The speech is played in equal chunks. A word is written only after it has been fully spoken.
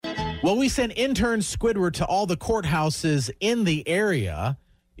Well, we sent intern Squidward to all the courthouses in the area.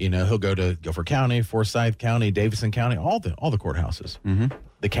 You know, he'll go to Guilford County, Forsyth County, Davidson County, all the courthouses. Mm-hmm.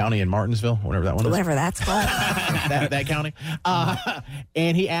 The county in Martinsville, whatever that one is. Whatever that's called. that county.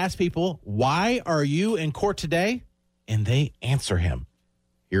 And he asked people, why are you in court today? And they answer him.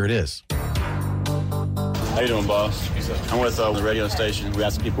 Here it is. How you doing, boss? I'm with the radio station. We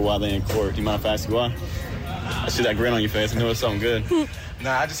ask people why they're in court. Do you mind if I ask you why? I see that grin on your face. I knew it was something good.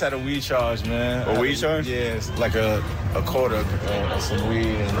 Nah, I just had a weed charge, man. A weed charge? Yeah, it's like a quarter of some weed.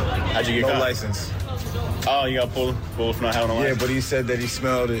 And how'd you get no caught? license. Oh, you got pulled for not having a license? Yeah, but he said that he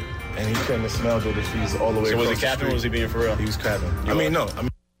smelled it, and he couldn't have smelled it if he's all the way So across was he capping or was he being for real? He was capping. No.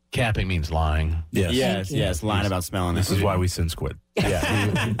 Capping means lying. Yes, lying about smelling. This is why we send Squid.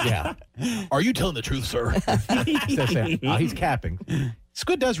 Yeah. Are you telling the truth, sir? He's capping.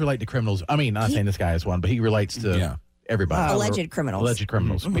 Squid does relate to criminals. I mean, not saying this guy is one, but he relates to everybody. Alleged criminals. Alleged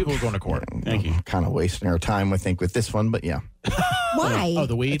criminals. People who are going to court. Thank you. Kind of wasting our time, I think, with this one, but yeah. Why? Oh,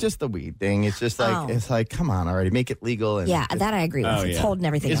 the weed? It's just the weed thing. It's just like, it's like, come on already, make it legal. And Yeah, that I agree with. It's holding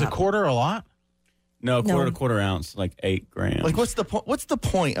everything Is up. a quarter a lot? No, quarter ounce, like 8 grams. like, what's the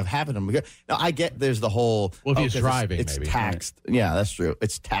point of having them? Now, I get there's the whole. Well, if he's 'cause driving, it's maybe. taxed. Yeah, that's true.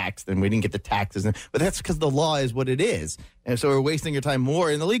 It's taxed, and we didn't get the taxes. But that's because the law is what it is. And so we're wasting your time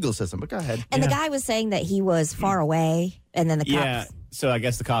more in the legal system. But go ahead. And the guy was saying that he was far away, and then the cops. Yeah, so I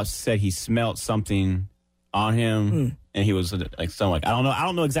guess the cops said he smelled something on him, and he was like, so like, I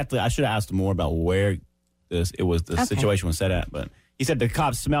don't know exactly. I should have asked him more about where the situation was set at, but he said the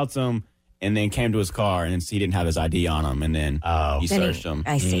cops smelled him and then came to his car, and he didn't have his ID on him, and then he searched him.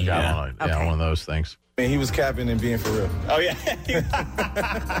 I see. Yeah, one of those things. And he was capping and being for real. Oh, yeah.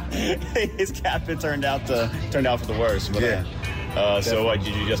 His capping turned out for the worst. But, so what,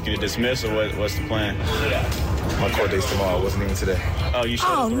 did you just get it dismissed, or what's the plan? My court date's tomorrow. It wasn't even today. Oh, you should.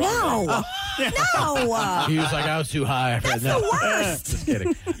 Oh, no. No. He was like, I was too high. That's the worst. Just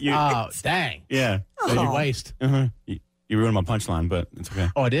kidding. Dang. Yeah. So you waste. You ruined my punchline, but it's okay.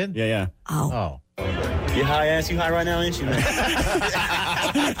 Oh, I did? Yeah. Oh. You high ass? You high right now, ain't you, man?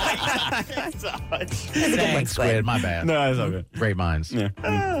 Thanks, Squid. My bad. No, it's all good. Great minds. Yeah.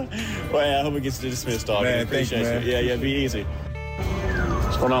 Well, yeah, I hope it gets dismissed, dog. Man, I appreciate thank you, it. Yeah, be easy.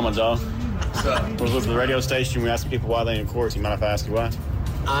 What's going on, my dog? I was with the radio station. We asked people why they in court. You mind if I ask you why?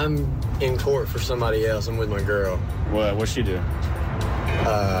 I'm in court for somebody else. I'm with my girl. What'd she do?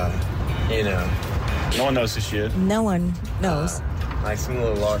 No one knows who she is. No one knows. Like some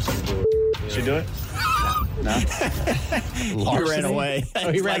little larceny bull. She do it? No. He ran away.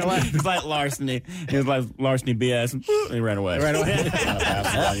 Oh, he ran away. It's like larceny. It was like larceny BS. And he ran away.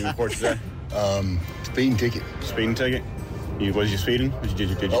 You in court today? Speeding ticket. Speeding ticket? Was you speeding? Did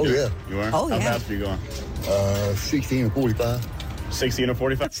you Oh, do yeah. it? You were? Oh, How yeah. fast were you going? 16 and 45. 16 or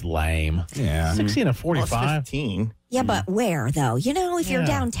 45? That's lame. Yeah. 16 and Well, it's 45. 15. Yeah, but where, though? You know, if you're Yeah.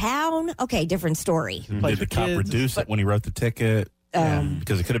 downtown, okay, different story. Did the cop reduce it when he wrote the ticket?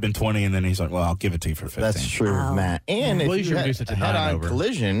 Because it could have been 20, and then he's like, well, I'll give it to you for 15. That's true, Matt. And Well, you if should you had reduce it to a 9 head-on over.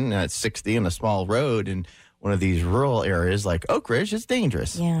 collision at 60 on a small road in one of these rural areas like Oak Ridge, it's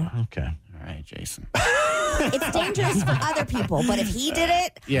dangerous. Yeah. Okay. All right, Jason. It's dangerous for other people, but if he did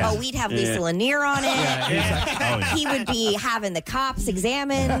it, we'd have Lisa Lanier on it. He would be having the cops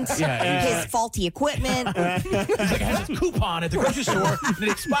examined, his faulty equipment. He's like, I had this coupon at the grocery store, and it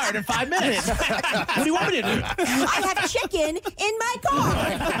expired in 5 minutes. What do you want me to do? I have chicken in my car,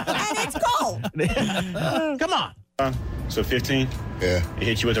 and it's cold. Come on. So 15? Yeah. It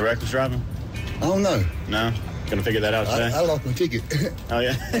hit you with the reckless driving? I don't know. No? Gonna figure that out today? I lost my ticket. Oh,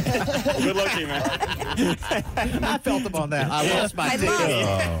 yeah? Well, good luck to you, man. I felt him on that. I lost my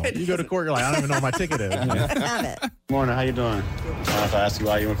ticket. You go to court, you're like, I don't even know what my ticket is. Have it. Morning, how you doing? If I ask you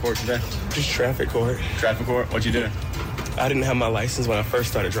why you in court today? Just traffic court. Traffic court? What'd you do? I didn't have my license when I first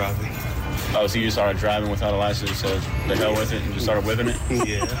started driving. Oh, so you just started driving without a license, so the hell with it, and just started whipping it?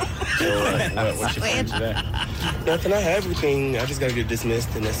 Yeah. So what's your plan today? Nothing. I have everything. I just got to get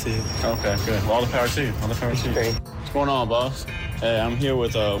dismissed, and that's it. Okay, good. Well, all the power to you. All the power to you. Okay. What's going on, boss? Hey, I'm here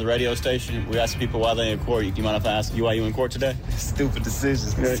with the radio station. We ask people why they in court. Do you mind if I ask you why you in court today? Stupid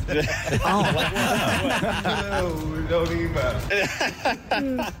decisions. No, don't even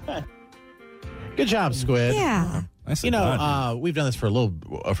matter. Good job, Squid. Yeah. You know, we've done this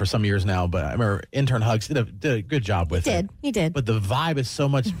for some years now, but I remember intern Hugs did a good job with it. He did. But the vibe is so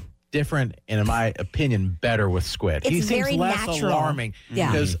much different, and in my opinion, better with Squid. It's He seems very less natural. alarming.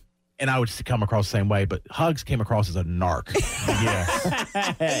 Yeah. Because and I would come across the same way, but Hugs came across as a narc.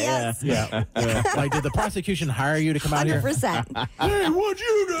 Yes. Yeah. Like, did the prosecution hire you to come out here? 100%. Hey, what'd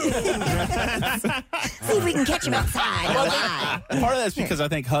you do? See if we can catch him outside. Part of that's because I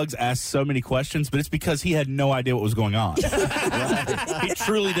think Hugs asked so many questions, but it's because he had no idea what was going on. He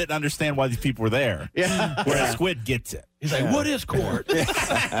truly didn't understand why these people were there. Yeah. Whereas Squid gets it. He's like, what is court?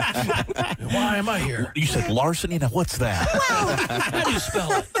 Why am I here? You said larceny? Now what's that? Well, How do you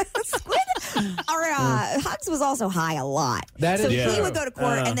spell it? Squid, or Hugs was also high a lot. That so is he would go to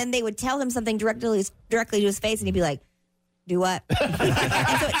court, and then they would tell him something directly to his face, and he'd be like, do what? And so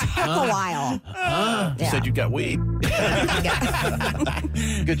it took a while. You said you got weed.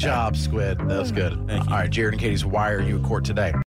 Good job, Squid. That was good. All right, Jared and Katie's Why Are You in Court Today?